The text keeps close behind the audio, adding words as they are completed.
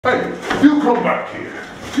Hey, you come back here.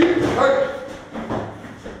 Hey.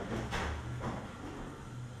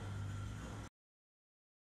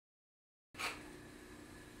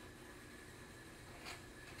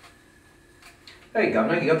 Hey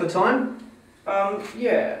Governor, you got the time?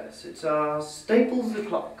 Yes, it's, Staples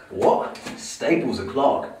o'clock. What? Staples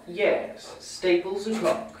o'clock? Yes, Staples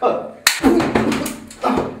o'clock. Oh.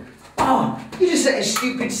 Oh, you just set a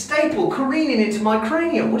stupid staple careening into my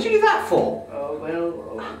cranium. What'd you do that for?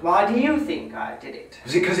 Why do you think I did it?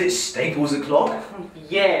 Was it because it's Staples o'clock?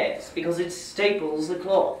 Yes, because it's Staples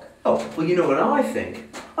o'clock. Oh, well you know what I think?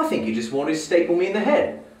 I think you just wanted to staple me in the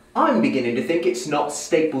head. I'm beginning to think it's not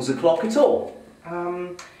Staples o'clock at all.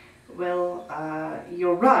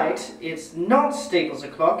 You're right. It's not Staples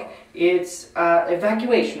o'clock. It's,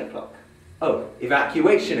 evacuation o'clock. Oh,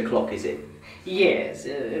 evacuation o'clock, is it? Yes,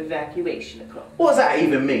 evacuation o'clock. What does that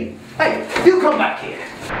even mean? Hey, you come back here!